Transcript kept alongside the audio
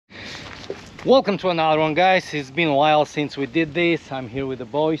Welcome to another one, guys. It's been a while since we did this. I'm here with the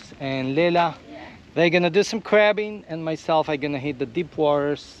boys and Lela. They're gonna do some crabbing, and myself, I'm gonna hit the deep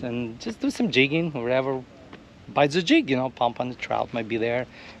waters and just do some jigging wherever bites the jig, you know. Pompano trout might be there,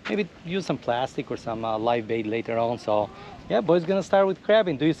 maybe use some plastic or some live bait later on. So yeah, boys, gonna start with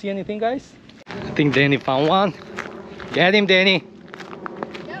crabbing. Do you see anything, guys? I think Danny found one. Get him, Danny.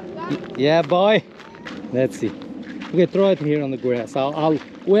 Yep, yeah, boy. Let's see. Okay, throw it here on the grass.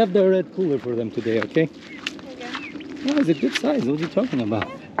 We have the red cooler for them today, okay? Okay. Oh, it's a good size. What are you talking about?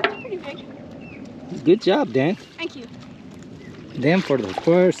 Pretty big. Good job, Dan. Thank you. Dan for the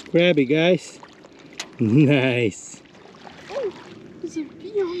first crabby, guys. Nice. Oh, there's a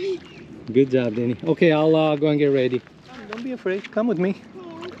bee on me. Good job, Danny. Okay, I'll go and get ready. Don't be afraid. Come with me.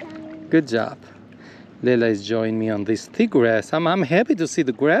 Good job. Lela is joining me on this thick grass. I'm happy to see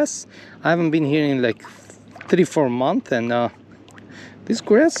the grass. I haven't been here in like 3-4 months, and this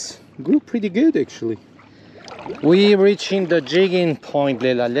grass grew pretty good actually. We reaching the jigging point,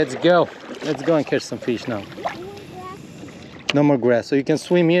 Lela. Let's go and catch some fish now. No more grass, so you can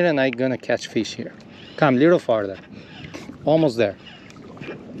swim here and I'm gonna catch fish here. Come a little farther. Almost there.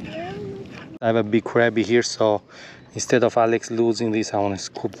 I have a big crabby here, so instead of Alex losing this, I want to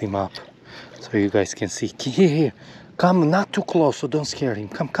scoop him up so you guys can see. Here. Come, not too close, so don't scare him.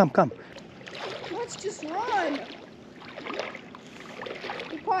 Come. Let's just run.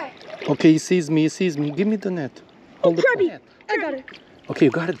 Be quiet. Okay, he sees me. Give me the net. Oh, crabby. I got it. Okay,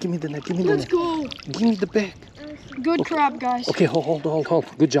 you got it. Give me the net. Let's go. Give me the bag. Good crab, guys. Okay, hold.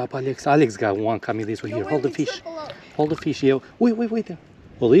 Good job, Alex. Alex got one coming this way. Here, hold the fish. Hold the fish, yo. Wait there.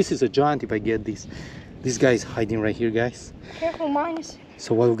 Well, this is a giant if I get this. This guy is hiding right here, guys. Careful, minus.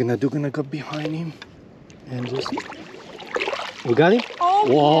 So what we're gonna do, gonna go behind him and just... We got him? Oh,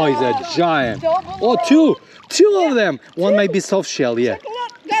 whoa, yeah. he's a giant. Double Oh, two of them. One might be soft shell, yeah.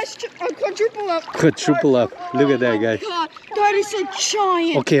 Guys, quadruple up. Quadruple up. Look at that, guys. God, that is a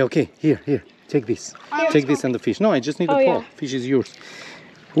giant. Okay. Here. Take this. Take this and the fish. No, I just need the pole. Yeah. Fish is yours.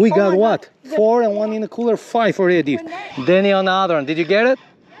 We got what? 4 and 1 in the cooler, 5 already. Danny on the other one. Did you get it?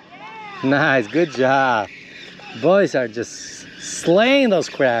 Nice, good job. Boys are just slaying those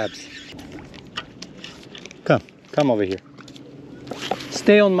crabs. Come over here.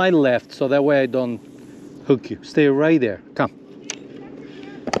 Stay on my left so that way I don't hook you. Stay right there. Come.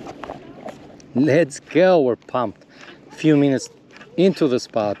 Let's go. We're pumped. A few minutes into the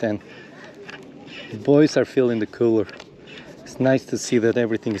spot and the boys are feeling the cooler. It's nice to see that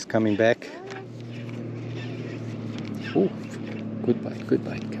everything is coming back. Oh, good bite.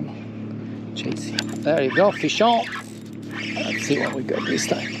 Come on. Chase it. There you go. Fish on. Let's see what we got this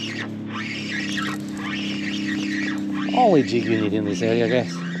time. Only jig you need in this area,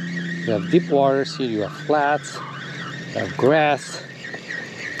 guys. You have deep waters here, you have flats, you have grass.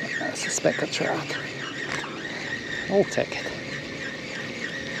 That's a speckled trout. I'll take it.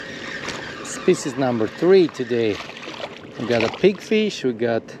 Species number 3 today. We got a pigfish, we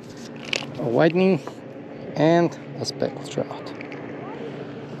got a whitening, and a speckled trout.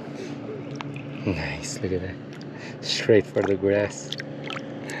 Nice, look at that. Straight for the grass.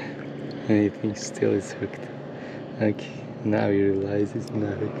 Anything still is hooked. Okay, now you realize it's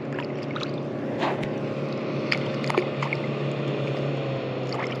not hooked.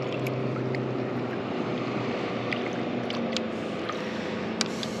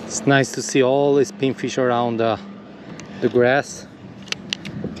 It's nice to see all these pinfish around the grass.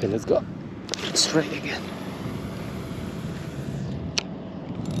 Okay, let's go straight again.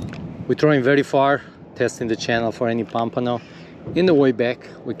 We're throwing very far, testing the channel for any pompano. In the way back,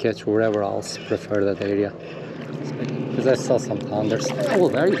 we catch wherever else prefer that area. Because I saw some thunders. Oh,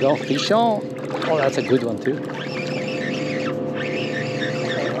 there you go, fish on. Oh, that's a good one too.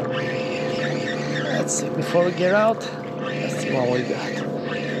 Let's see, before we get out, let's see what we got.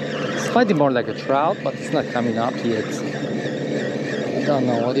 It's fighting more like a trout, but it's not coming up yet. I don't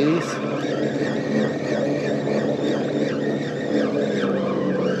know what it is.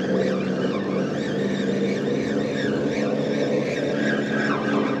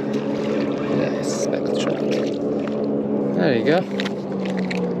 Yes, speckled trout. There you go.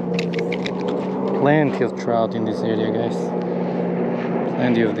 Plenty of trout in this area, guys.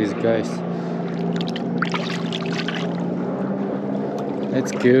 Plenty of these guys.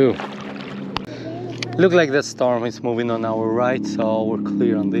 Let's go. Look like the storm is moving on our right, so we're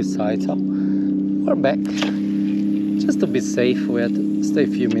clear on this side. So we're back. Just to be safe, we had to stay a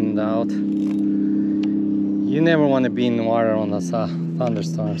few minutes out. You never want to be in water on those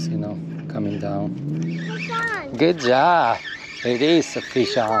thunderstorms, you know, coming down. Good job. It is a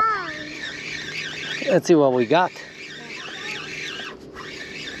fish on. Let's see what we got.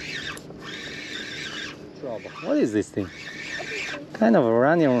 trouble. What is this thing? Kind of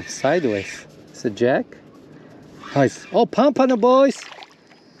running around sideways. It's a jack. Oh, Pompano, boys!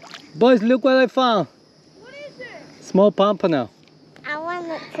 Boys, look what I found. What is it? Small Pompano. I want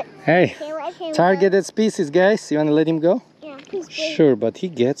to. Hey, targeted species, guys. You want to let him go? Yeah, please. Sure, but he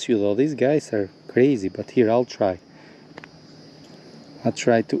gets you though. These guys are crazy. But here, I'll try. I'll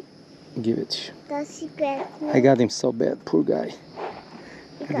try to give it to you. Does he get me? I got him so bad, poor guy.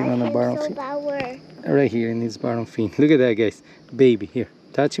 Got him on a bottom fin. Right here in his bottom fin. Look at that, guys. Baby, here.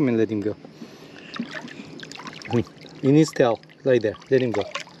 Touch him and let him go. In his tail, right there. Let him go.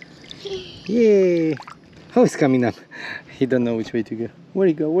 Yay! Oh, he's coming up. He don't know which way to go. Where'd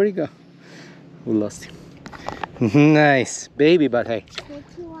he go? Where'd he go? We lost him. Nice. Baby, but hey.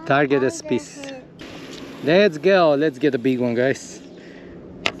 Targeted species. Let's go. Let's get a big one, guys.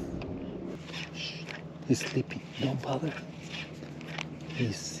 He's sleeping. Don't bother.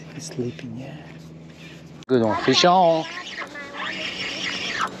 He's sleeping, yeah. Good one. Fish on.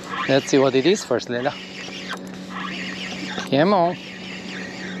 Let's see what it is first, Lela. Come on.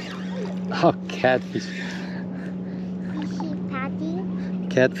 Oh, catfish.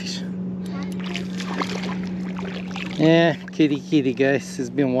 Catfish. Yeah, kitty, guys. It's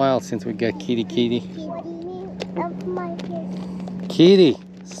been a while since we got kitty. Kitty,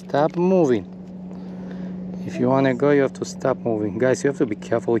 stop moving. If you want to go, you have to stop moving. Guys, you have to be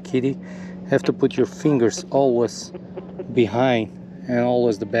careful with kitty. You have to put your fingers always behind and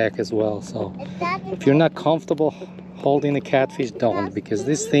always the back as well. So if you're not comfortable holding a catfish, don't, because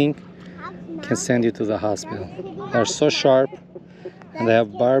this thing can send you to the hospital. They're so sharp and they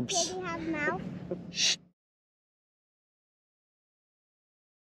have barbs. Shh.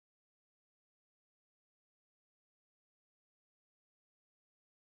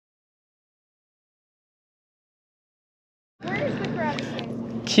 Where is the crab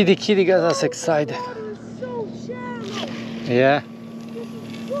thing? Kitty got us excited. Oh, it is so shallow. Yeah, This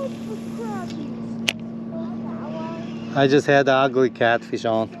is good for crabbies. I just had the ugly catfish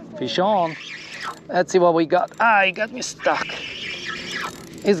on. Fish on. Let's see what we got. Ah, he got me stuck.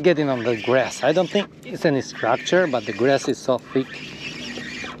 It's getting on the grass. I don't think it's any structure, but the grass is so thick.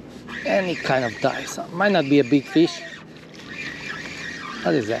 And it kind of dies. So might not be a big fish.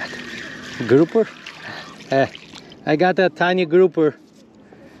 What is that? Grouper? I got a tiny grouper.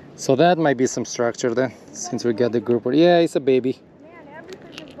 So that might be some structure then, since we got the grouper. Yeah, it's a baby. Man,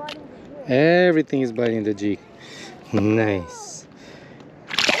 everything is biting the jig. Everything is biting the jig. Nice.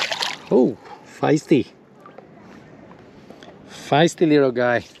 Oh, feisty. Feisty little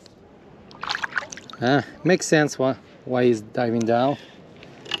guy. Makes sense why he's diving down.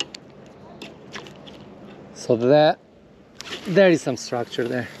 So there is some structure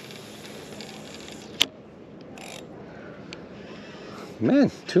there.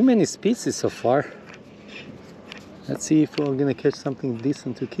 Man, too many species so far. Let's see if we're gonna catch something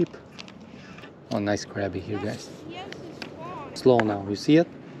decent to keep. Oh, nice crabby here, guys. Yes, it's fine. Slow now. You see it?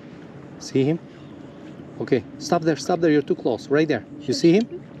 See him? Okay, stop there, you're too close. Right there. You see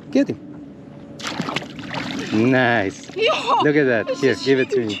him? Get him. Nice. Yo, Look at that. Here, give it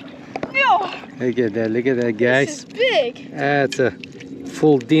to me. yo, Look at that, this guys. is big. That's a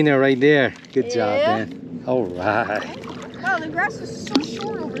full dinner right there. Good job, Yeah. man. All right. Wow, the grass is so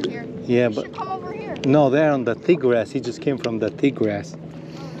short over here. Yeah, You but should come over here. no, they're on the thick grass. He just came from the thick grass.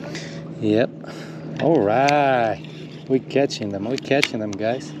 Yep. All right. We're catching them,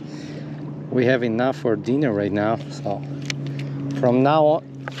 guys. We have enough for dinner right now. So from now on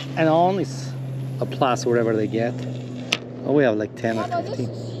and on, it's a plus whatever they get. Oh, we have like 10 or Although this 15.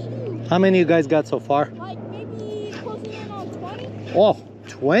 is huge. How many you guys got so far? Like maybe closing in on 20? Oh,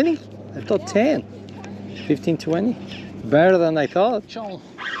 20? I thought 10. 15, 20? Better than I thought.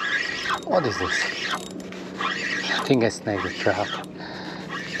 What is this? I think I snagged a trout.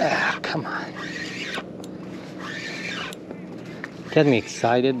 Ah, come on. Get me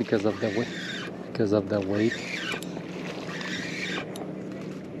excited because of the weight.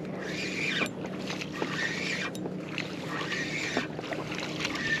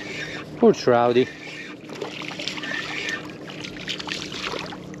 Poor trouty.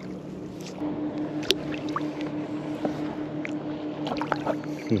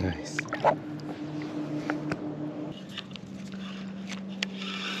 Nice.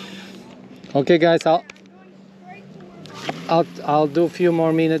 Okay, guys, I'll do a few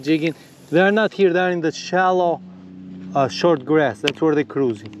more minutes jigging. They're not here. They're in the shallow, short grass. That's where they're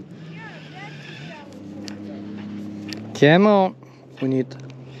cruising. Come on. We need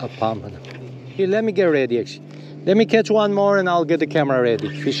a pompano. Here, let me get ready. Actually, let me catch one more and I'll get the camera ready.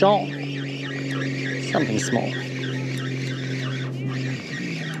 Fish on. Something small.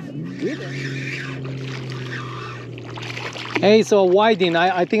 Hey, so whiting,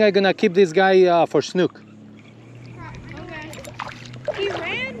 I think I'm gonna keep this guy for Snook. Okay. He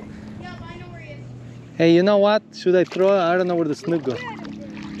ran? Yep, I know where he is. Hey, you know what? Should I throw it? I don't know where the Snook goes.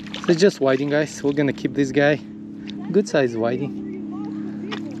 So it's just whiting, guys. We're gonna keep this guy. Good size whiting.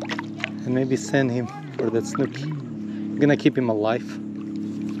 And maybe send him for that Snook. We're gonna keep him alive.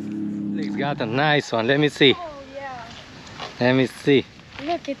 He's got a nice one. Let me see. Oh, yeah. Let me see.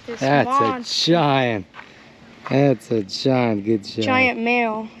 Look at this That's monster. a giant. That's a giant. Good job. Giant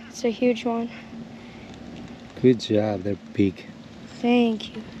male. It's a huge one. Good job. They're big.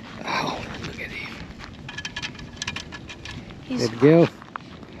 Thank you. Oh, look at him. He's Let go.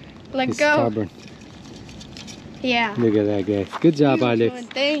 let He's go. stubborn. Yeah. Look at that, guys. Good job, Huge Alex. one.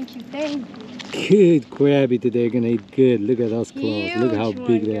 Thank you. Thank you. Good crabby today. Gonna eat good. Look at those claws. Look how Huge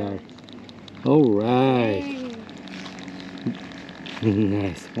big one, they guys. are. All right. Dang.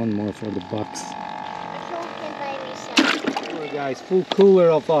 Nice. One more for the box. I told him by myself. Alright, guys, full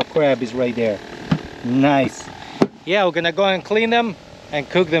cooler of crab is right there. Nice. Yeah, we're gonna go and clean them and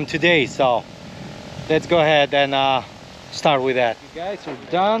cook them today. So let's go ahead and start with that. You guys are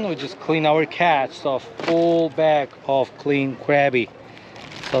done. We just clean our catch. So full bag of clean crabby.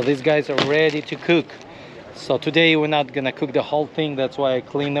 So these guys are ready to cook. So today we're not gonna cook the whole thing. That's why I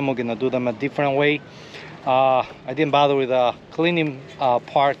clean them. We're gonna do them a different way. I didn't bother with the cleaning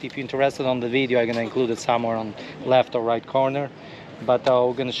part. If you're interested on the video, I'm gonna include it somewhere on left or right corner. But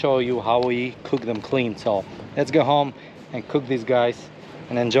we're gonna show you how we cook them clean. So let's go home and cook these guys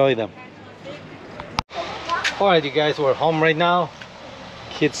and enjoy them. All right, you guys, we're home right now.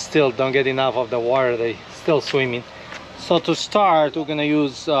 Kids still don't get enough of the water. They still swimming. So to start, we're gonna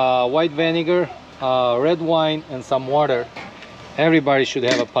use white vinegar, red wine, and some water. Everybody should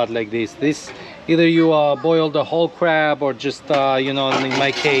have a pot like this. Either you boil the whole crab or just you know, in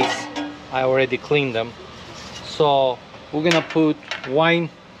my case I already cleaned them. So we're gonna put wine,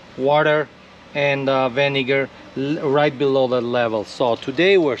 water, and vinegar right below that level. So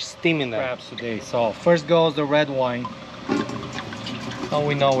today we're steaming the crabs today. So first goes the red wine. So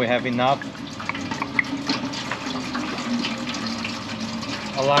we know we have enough.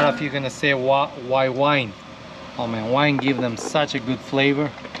 A lot of you gonna say, why wine? Oh man, wine gives them such a good flavor.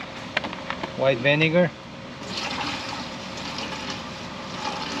 White vinegar.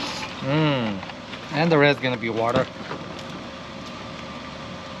 And the rest gonna be water.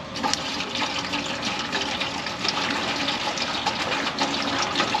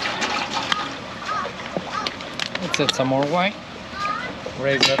 Let's add some more wine.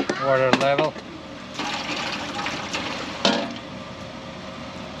 Raise that water level.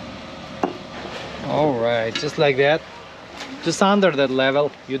 All right, just like that, just under that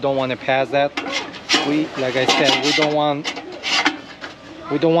level. You don't want to pass that. Like I said, we don't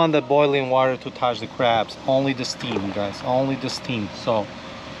want the boiling water to touch the crabs. Only the steam, guys. Only the steam. So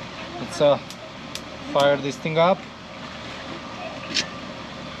let's fire this thing up.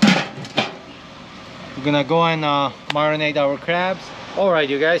 We're gonna go and marinate our crabs. All right,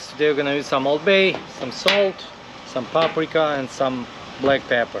 you guys. Today we're gonna use some Old Bay, some salt, some paprika, and some black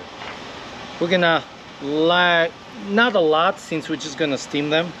pepper. We're gonna not a lot, since we're just gonna steam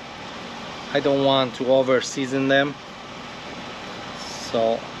them. I don't want to over season them,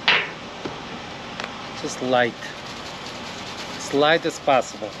 so just light, as light as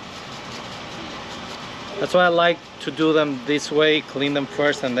possible. That's why I like to do them this way, clean them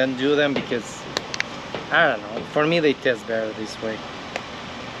first and then do them, because I don't know, for me they taste better this way.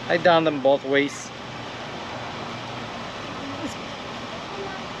 I done them both ways.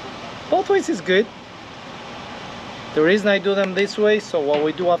 Both ways is good. The reason I do them this way, so what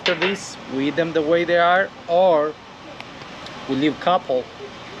we do after this, we eat them the way they are, or we leave couple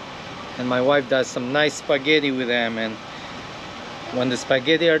and my wife does some nice spaghetti with them, and when the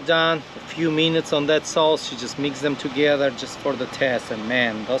spaghetti are done, a few minutes on that sauce, she just mix them together just for the taste, and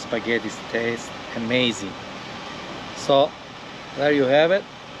man, those spaghettis taste amazing. So there you have it.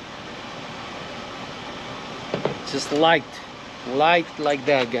 Just light like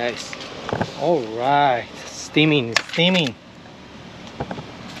that, guys. All right, steaming.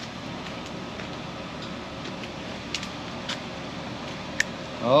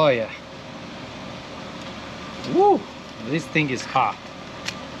 Oh yeah. Woo, this thing is hot.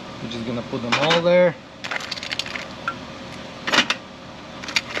 We're just gonna put them all there.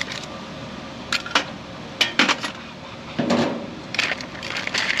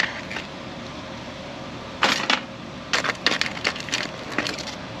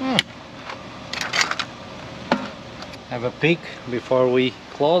 Have a peek before we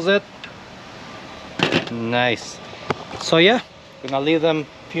close it. Nice. So yeah, gonna leave them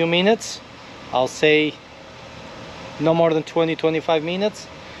a few minutes. I'll say no more than 20-25 minutes,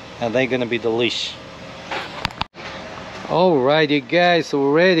 and they're gonna be delish. All right, you guys,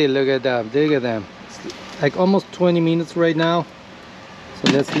 already look at them. Look at them. It's like almost 20 minutes right now.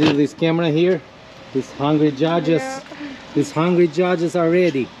 So let's leave this camera here. These hungry judges. These hungry judges are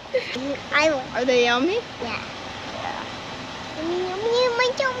ready. Are they yummy? Yeah.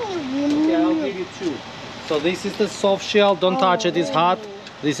 Okay, I'll give you two. So this is the soft shell. Don't touch it. It's hot.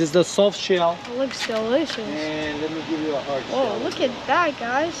 This is the soft shell. It looks delicious. And let me give you a hard shell. Whoa, look at that,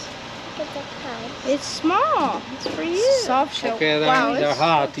 guys. Look at the cards. It's small. It's for you. Soft shell. Okay, Wow, they're it's-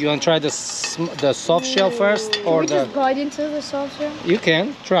 hot. You want to try the soft shell first, Can or we the? just bite into the soft shell? You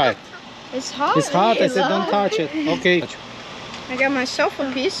can try it. It's hot. It's hot. I said don't touch it. Okay. I got myself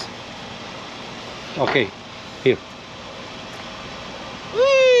a piece. Okay. Here.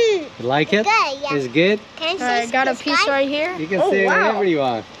 Mmm. You like it? Good, yeah. It's good. Can I got a piece right here. You can Oh, say wow. whatever you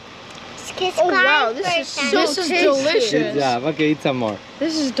want. Oh wow, this is delicious. Good job. Okay, eat some more.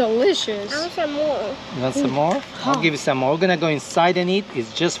 This is delicious. I want some more. You want some more? I'll give you some more. We're gonna go inside and eat.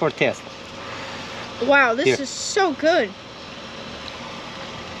 It's just for test. Wow, this Here. is so good.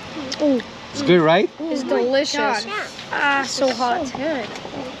 Oh, It's good, right? it's delicious. Yeah. Ah, so hot. So good.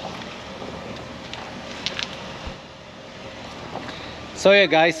 So yeah,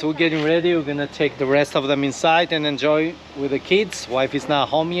 guys, we're getting ready. We're gonna take the rest of them inside and enjoy with the kids. Wife is not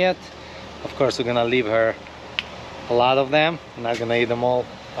home yet. Of course, we're gonna leave her a lot of them. We're not gonna eat them all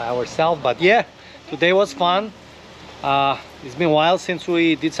by ourselves. But yeah, today was fun. It's been a while since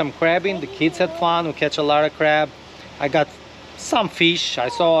we did some crabbing. The kids had fun. We catch a lot of crab. I got some fish. I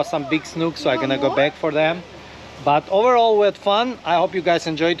saw some big snook, so I'm gonna go back for them. But overall, we had fun. I hope you guys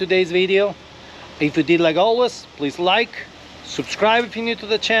enjoyed today's video. If you did, like always, please like, subscribe if you're new to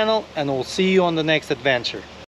the channel, and we'll see you on the next adventure.